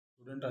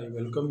Student, I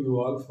welcome you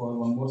all for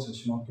one more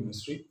session of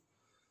chemistry.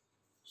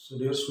 So,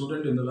 dear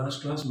student, in the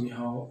last class we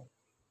have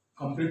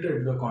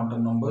completed the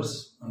quantum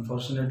numbers.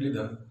 Unfortunately,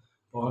 the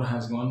power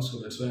has gone, so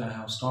that's why I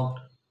have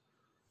stopped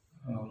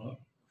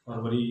for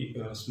a very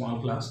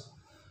small class.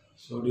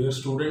 So, dear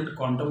student,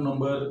 quantum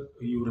number,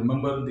 you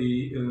remember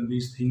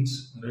these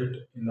things, right?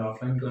 In the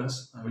offline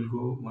class, I will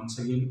go once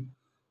again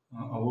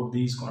about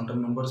these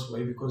quantum numbers.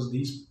 Why? Because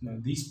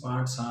these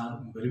parts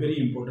are very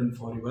important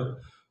for your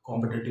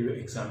competitive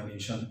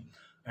examination.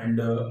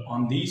 And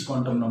on these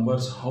quantum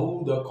numbers,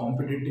 how the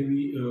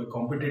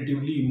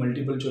competitively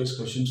multiple choice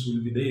questions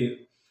will be there,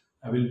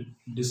 I will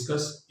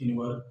discuss in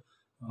your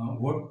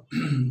what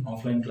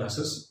offline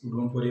classes. You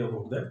don't worry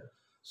about that.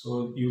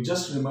 So you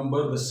just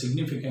remember the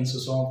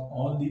significances of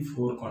all the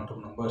four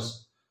quantum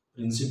numbers: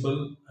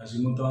 principal,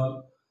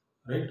 azimuthal,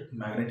 right,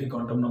 magnetic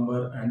quantum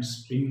number, and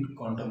spin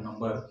quantum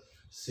number.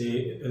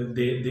 Say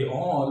they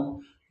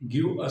all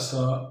give us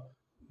a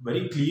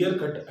very clear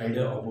cut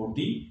idea about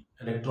the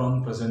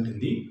electron present in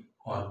the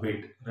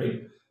orbit,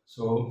 right?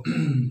 So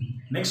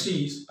next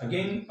is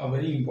again a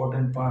very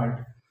important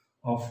part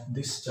of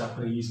this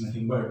chapter is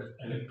nothing but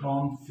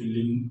electron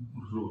filling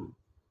rule.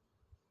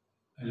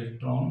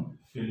 Electron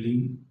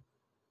filling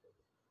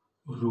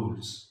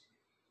rules.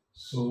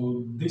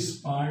 So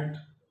this part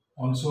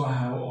also I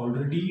have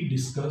already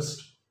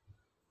discussed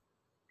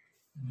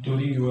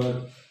during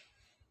your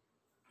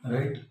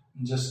right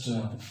just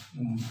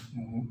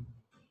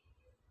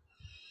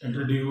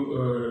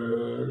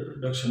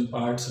introduction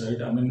parts,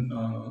 right? I mean,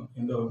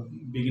 in the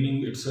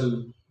beginning itself,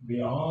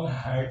 we all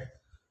had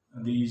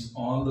these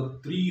all the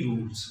three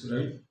rules,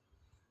 right?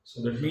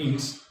 So that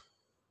means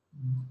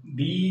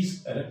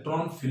these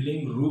electron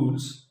filling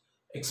rules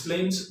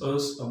explains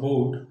us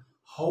about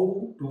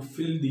how to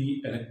fill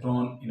the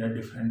electron in a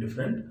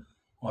different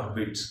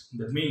orbits.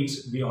 That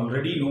means we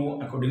already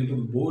know according to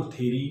the Bohr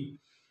theory,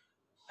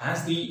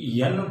 as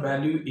the n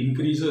value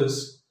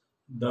increases,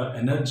 the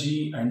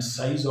energy and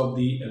size of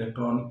the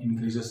electron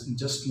increases.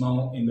 Just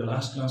now in the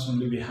last class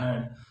only we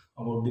had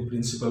about the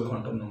principal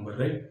quantum number,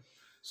 right?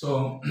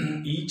 So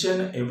each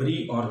and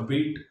every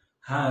orbit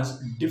has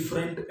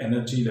different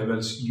energy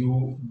levels.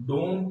 You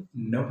don't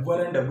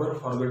never and ever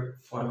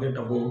forget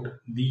about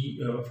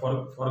the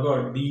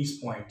forgot these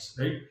points,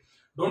 right?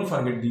 Don't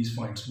forget these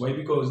points. Why?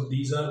 Because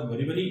these are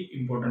very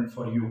important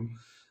for you,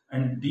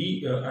 and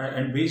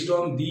based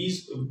on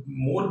these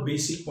more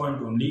basic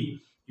point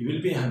only, you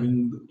will be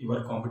having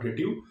your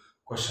competitive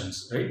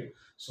questions, right?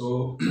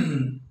 So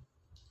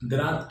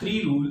there are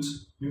three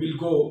rules. We will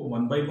go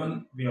one by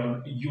one.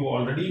 You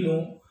already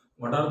know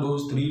what are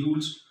those three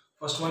rules.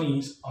 First one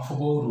is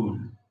Aufbau rule,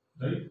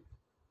 right?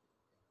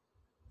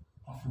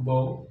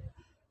 Aufbau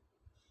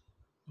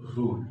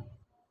rule.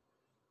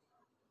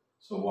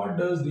 So what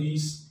does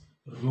this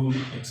rule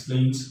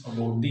explains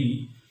about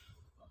the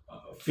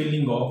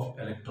filling of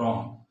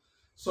electron?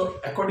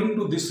 So according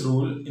to this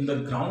rule, in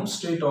the ground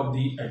state of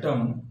the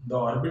atom, the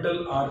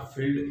orbital are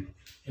filled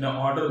in a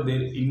order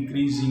their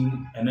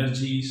increasing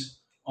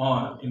energies,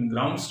 or in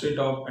ground state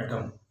of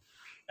atom,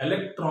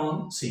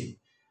 electron, see,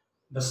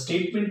 the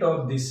statement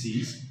of this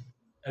is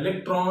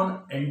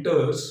electron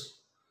enters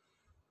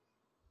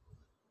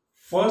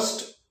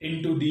first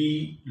into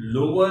the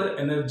lower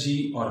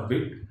energy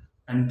orbit,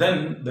 and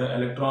then the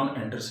electron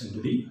enters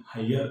into the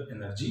higher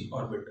energy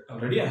orbit.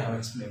 Already I have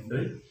explained,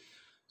 right?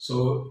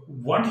 So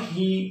what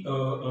he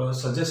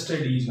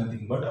suggested is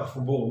nothing but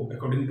Aufbau.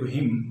 According to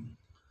him,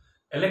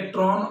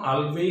 electron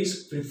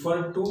always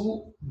prefer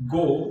to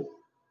go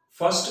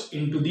first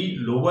into the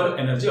lower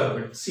energy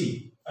orbit.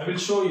 See, I will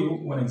show you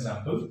one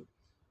example.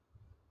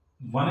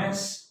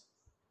 1s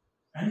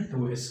and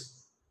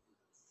 2s,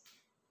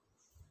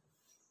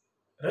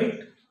 right?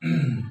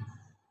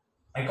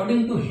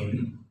 According to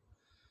him,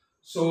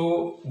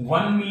 so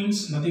 1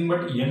 means nothing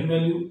but n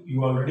value.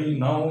 You already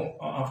now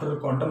after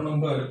quantum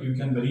number you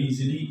can very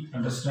easily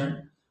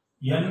understand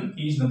n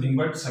is nothing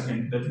but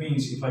second. That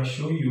means if I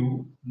show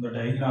you the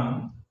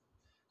diagram,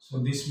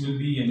 so this will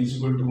be n is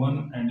equal to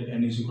 1 and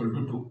n is equal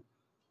to 2.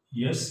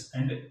 Yes,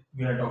 and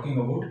we are talking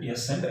about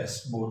s and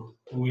s both,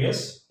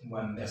 2s,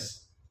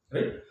 1s,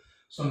 right?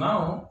 So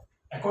now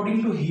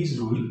according to his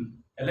rule,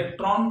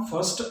 electron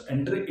first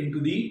enter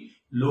into the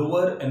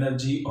lower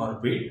energy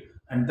orbit,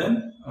 and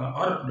then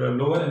or the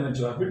lower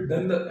energy orbit,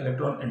 then the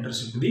electron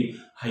enters into the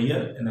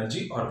higher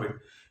energy orbit.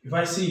 If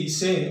I see,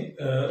 say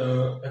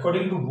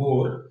according to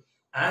Bohr,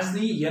 as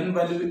the n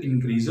value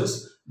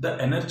increases,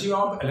 the energy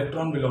of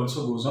electron will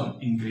also goes on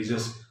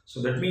increases.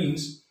 So that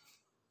means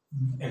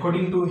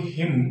according to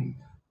him,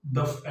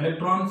 the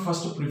electron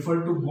first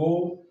prefer to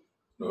go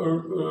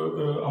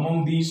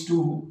among these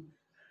two,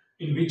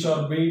 in which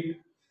orbit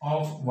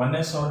of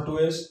 1s or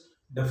 2s,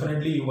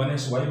 definitely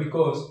 1s. Why?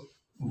 Because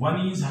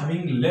 1 is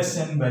having less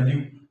n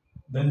value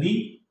than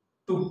the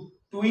 2.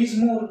 2 is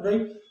more,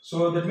 right?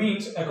 So that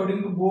means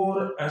according to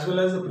Bohr as well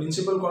as the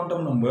principal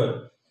quantum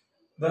number,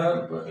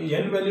 the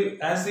n value,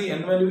 as the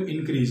n value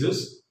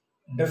increases,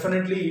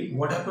 definitely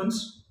what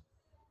happens?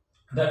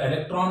 The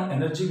electron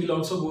energy will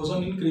also goes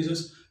on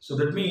increases. So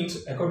that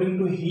means according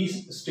to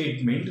his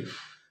statement,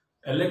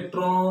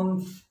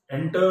 electron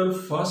enter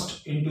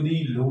first into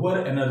the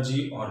lower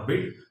energy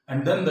orbit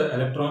and then the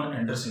electron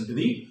enters into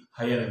the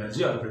higher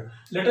energy orbit.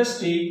 Let us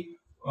take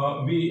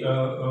we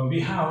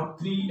have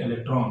 3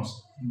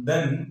 electrons.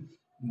 Then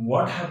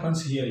what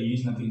happens here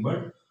is nothing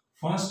but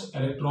first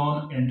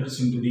electron enters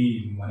into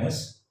the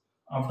 1s.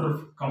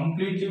 After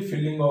completely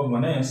filling of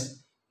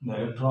 1s, the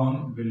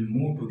electron will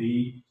move to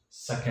the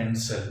second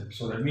cell.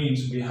 So that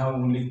means we have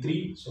only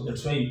 3. So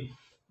that's why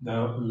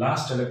the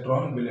last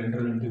electron will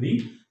enter into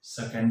the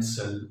second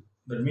cell.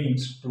 That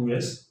means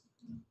 2s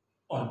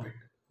orbit,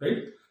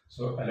 right?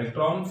 So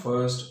electron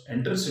first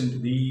enters into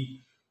the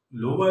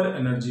lower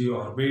energy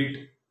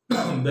orbit,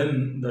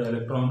 then the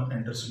electron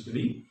enters into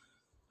the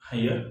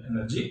higher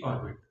energy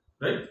orbit,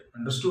 right?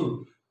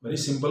 Understood? Very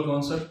simple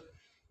concept.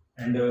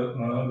 And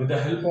with the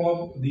help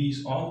of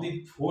these all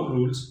the 3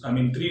 rules,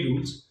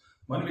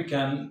 one we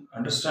can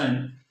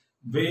understand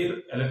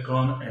where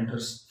electron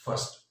enters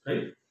first,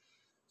 right?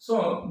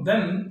 So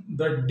then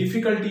the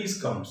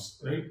difficulties comes,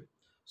 right?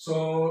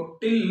 So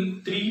till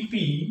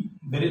 3p,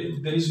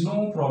 there is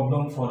no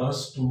problem for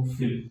us to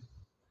fill.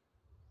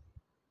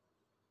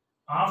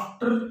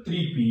 After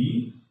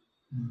 3p,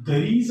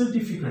 there is a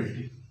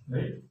difficulty,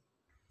 right?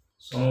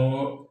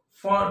 So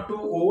to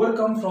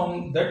overcome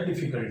from that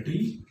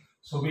difficulty,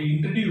 so we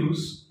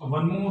introduce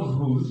one more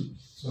rule,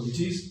 so which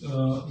is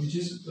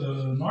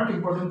not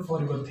important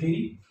for your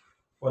theory,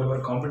 for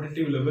your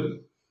competitive level.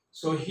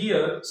 So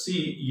here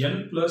see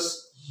n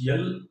plus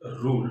L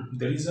rule.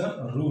 There is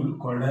a rule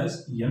called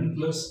as n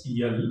plus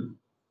L.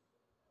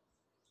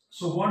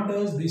 So what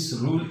does this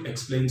rule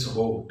explains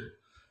about,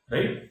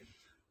 right?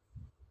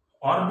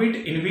 Orbit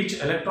in which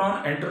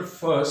electron enter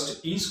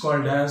first is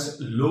called as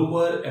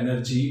lower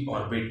energy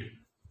orbit.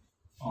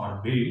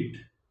 Orbit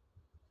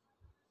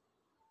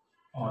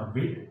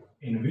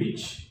in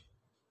which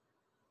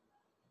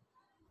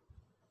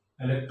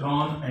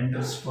electron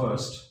enters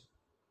first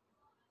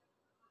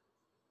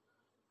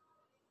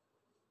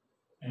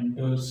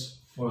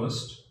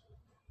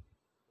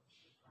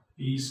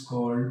is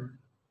called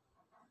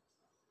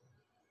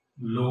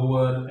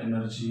lower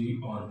energy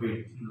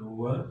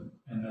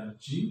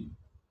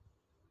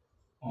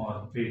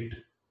orbit.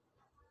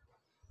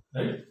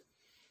 Right?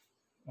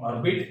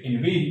 Orbit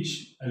in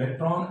which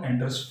electron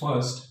enters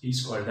first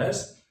is called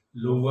as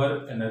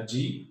lower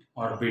energy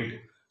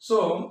orbit.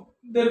 So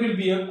there will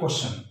be a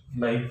question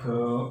like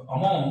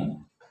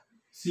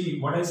see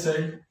what I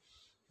said,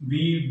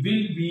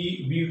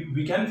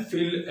 we can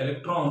fill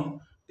electron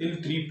till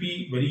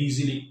 3p very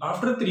easily.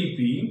 After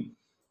 3p,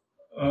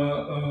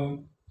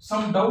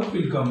 some doubt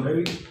will come,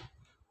 right?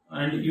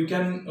 And you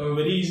can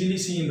very easily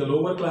see in the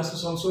lower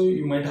classes also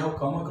you might have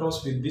come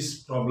across with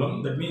this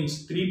problem. That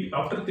means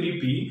after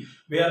 3p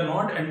we are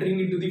not entering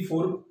into the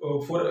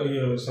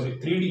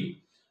 3d.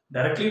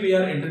 Directly we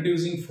are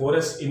introducing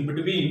 4s in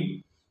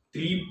between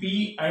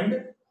 3p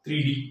and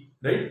 3d,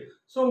 right?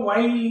 So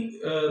why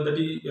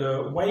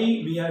why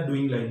we are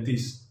doing like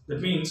this?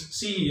 That means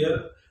see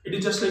here it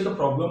is just like a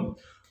problem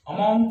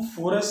among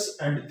 4s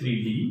and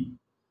 3d.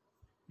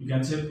 You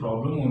can say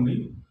problem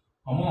only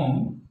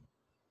among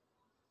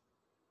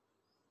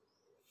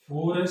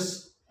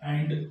 4s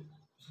and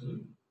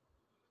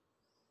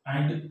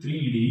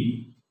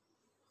 3d,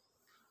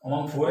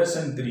 among 4s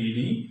and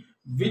 3d,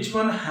 which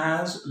one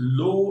has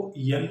low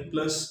n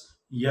plus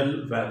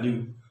L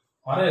value,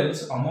 or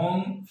else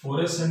among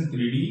 4s and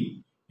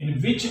 3d,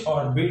 in which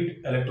orbit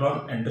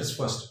electron enters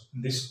first?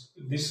 This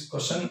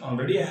question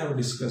already I have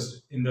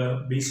discussed in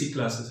the basic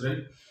classes,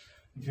 right?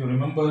 If you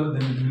remember,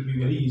 then it will be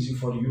very easy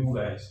for you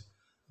guys,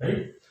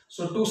 right?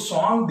 So to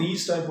solve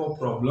these type of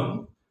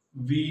problem,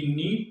 we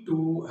need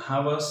to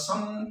have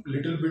some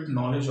little bit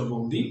knowledge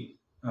about the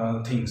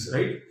things,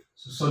 right?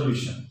 So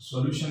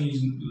solution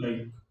is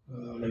like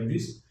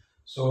this.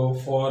 So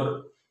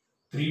for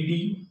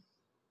 3d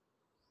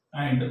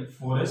and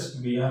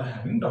 4s we are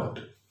having doubt,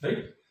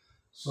 right?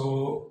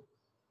 So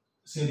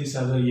say this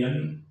as a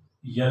n,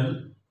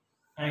 L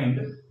and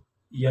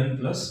n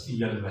plus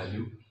L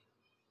value.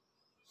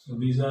 So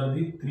these are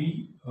the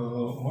 3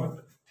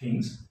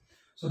 things.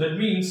 So that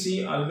means,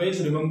 see, always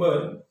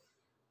remember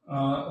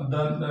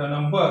the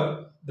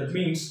number. That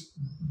means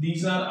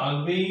these are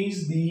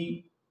always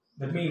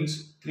that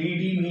means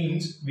 3d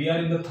means we are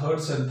in the third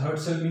cell. Third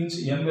cell means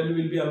n value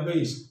will be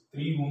always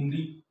 3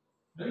 only,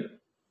 right?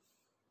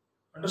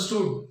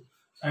 Understood?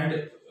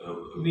 And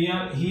we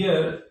are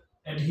here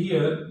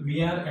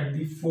we are at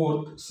the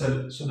fourth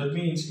cell. So that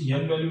means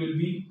n value will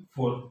be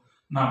 4.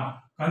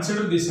 Now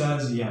consider this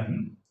as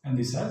n and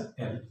this as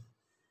L.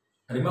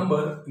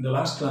 Remember in the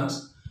last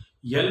class,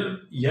 L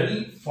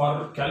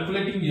for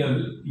calculating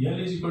L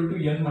is equal to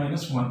n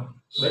minus 1,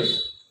 right?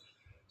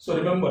 So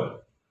remember,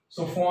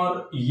 so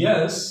for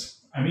S,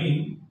 I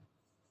mean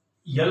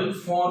L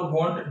for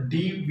what?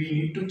 D we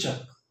need to check,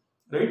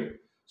 right?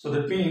 So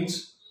that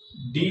means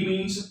D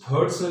means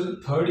third cell.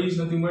 Third is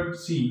nothing but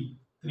C,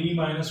 3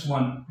 minus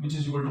 1, which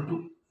is equal to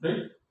 2,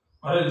 right?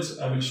 Or else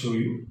I will show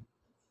you.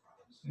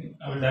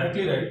 I will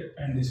directly write,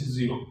 and this is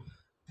 0.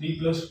 3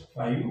 plus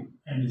 5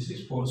 and this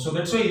is 4. So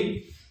that's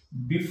why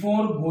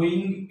before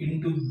going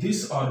into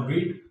this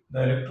orbit,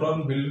 the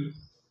electron will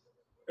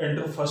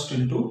enter first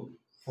into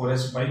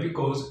 4s. Why?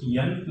 Because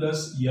n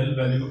plus L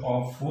value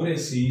of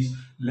 4s is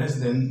less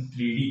than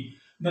 3d.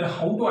 Then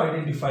how to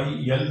identify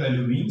L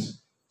value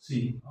means,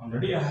 see,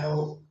 already I have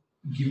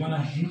given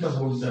a hint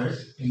about that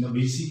in the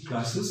basic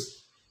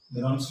classes.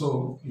 Then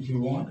also if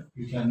you want,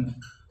 you can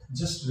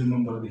just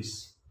remember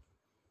this.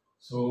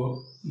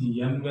 So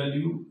n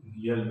value,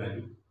 L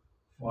value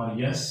for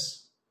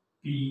S,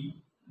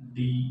 P,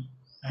 D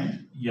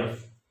and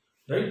F,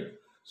 right?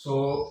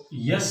 So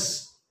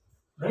S,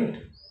 right?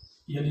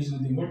 L is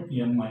nothing but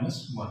n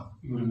minus 1.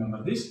 You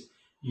remember this.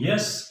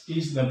 S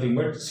is nothing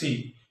but,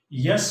 see,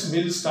 S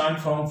will start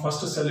from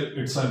first cell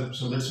itself.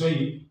 So that's why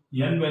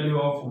n value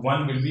of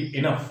 1 will be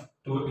enough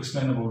to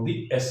explain about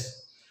the S.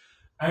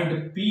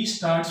 And P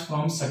starts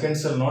from second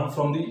cell, not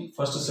from the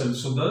first cell.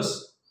 So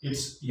thus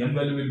its n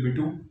value will be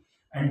 2.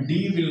 And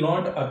D will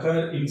not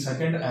occur in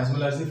second as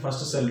well as the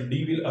first cell.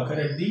 D will occur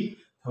at the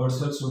third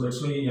cell. So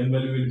that's why n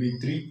value will be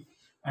 3.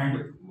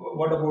 And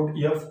what about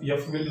F?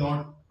 F will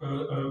not,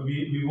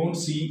 we won't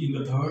see in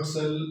the third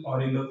cell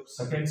or in the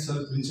second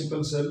cell,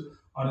 principal cell,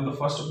 or in the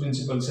first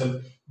principal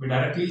cell. We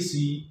directly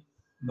see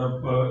the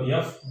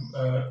F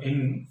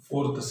in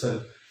fourth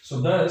cell. So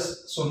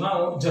thus, so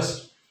now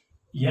just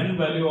n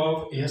value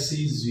of S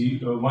is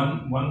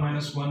 1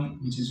 minus 1,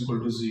 which is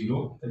equal to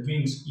 0. That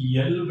means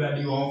L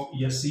value of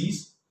S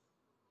is,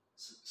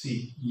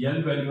 see,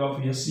 L value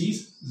of S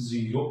is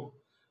 0.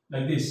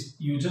 Like this,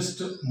 you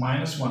just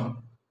minus 1.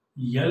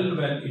 L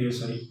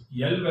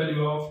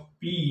value of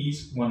P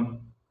is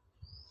 1.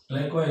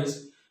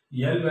 Likewise,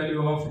 L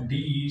value of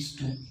D is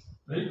 2,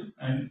 right?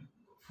 And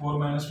 4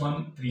 minus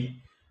 1,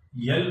 3.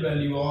 L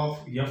value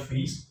of F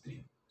is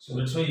 3. So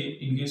that's why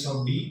in case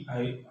of D,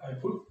 I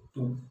put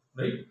 2,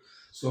 right?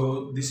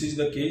 So this is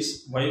the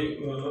case why,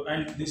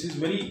 and this is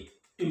very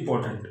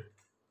important,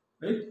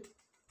 right?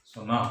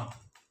 So now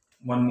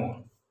one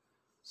more.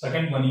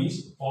 Second one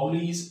is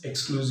Pauli's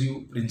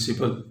exclusive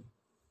principle.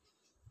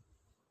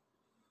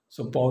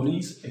 So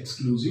Pauli's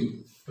exclusive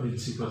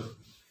principle.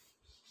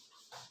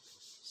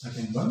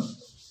 Second one,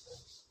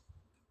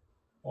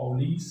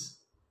 Pauli's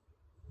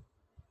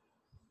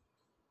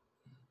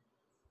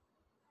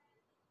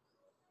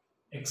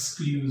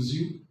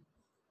exclusive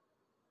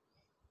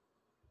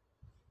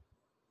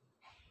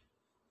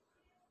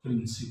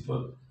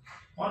principle,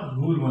 or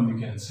rule 1 you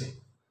can say.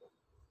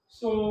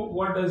 So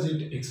what does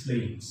it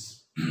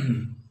explains?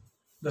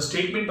 The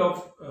statement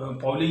of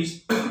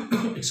Pauli's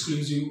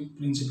exclusive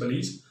principle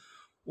is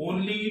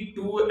only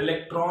 2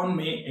 electrons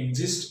may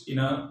exist in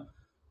a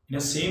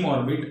same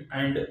orbit,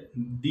 and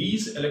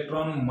these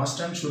electrons must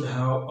and should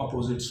have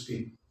opposite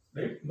spin.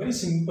 Right? Very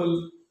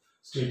simple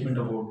statement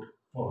about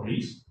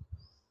Pauli's.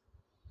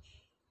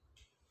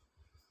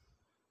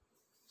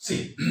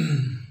 See,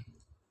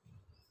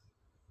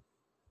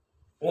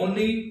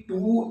 only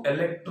 2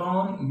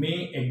 electrons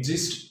may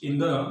exist in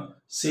the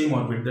same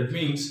orbit. That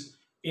means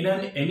in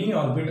any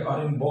orbit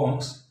or in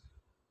box,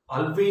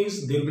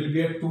 always there will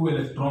be a 2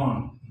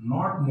 electron,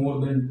 not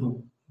more than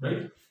 2,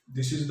 right?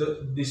 This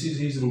is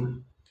his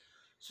rule.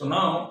 So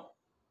now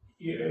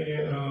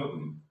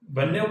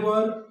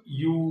whenever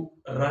you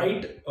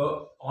write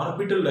a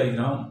orbital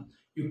diagram,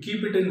 you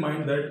keep it in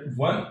mind that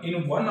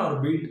in one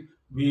orbit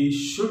we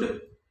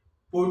should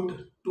put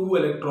 2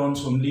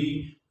 electrons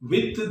only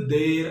with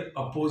their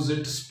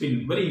opposite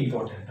spin. Very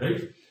important,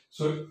 right?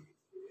 So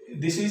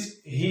this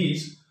is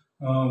his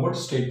what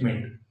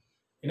statement?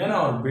 In an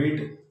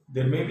orbit,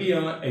 there may be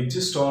an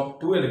exist of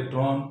 2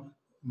 electrons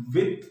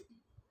with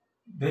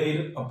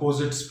their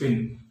opposite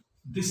spin.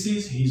 This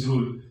is his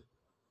rule.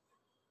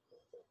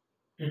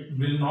 It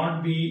will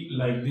not be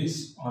like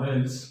this or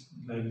else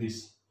like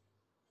this.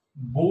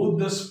 Both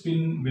the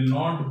spin will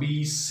not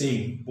be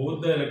same.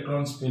 Both the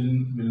electron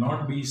spin will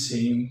not be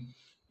same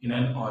in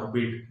an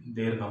orbit.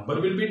 Their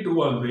number will be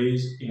 2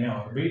 always in an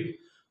orbit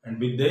and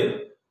with their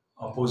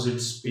opposite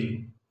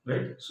spin,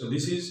 right? So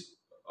this is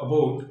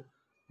about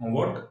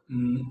what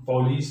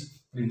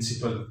Pauli's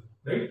principle,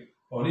 right?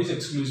 Pauli's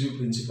exclusive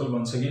principle.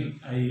 Once again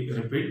I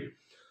repeat,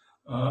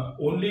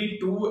 only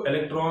 2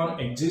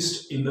 electrons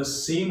exist in the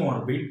same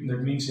orbit,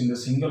 that means in the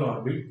single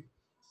orbit,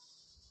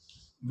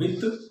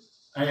 with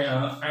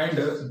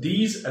and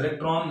these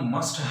electrons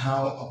must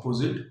have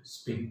opposite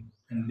spin,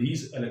 and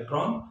these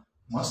electrons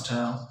must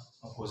have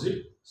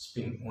opposite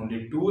spin.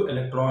 Only 2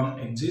 electrons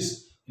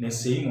exist in a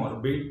same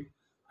orbit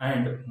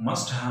and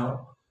must have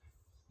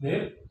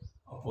their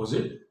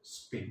opposite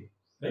spin,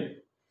 right?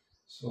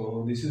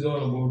 So this is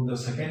all about the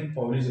second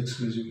Pauli's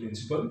exclusive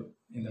principle.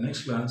 In the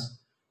next class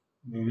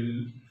we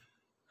will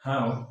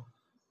have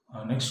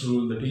next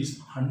rule, that is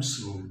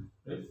Hund's rule,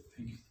 right?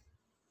 Thank you.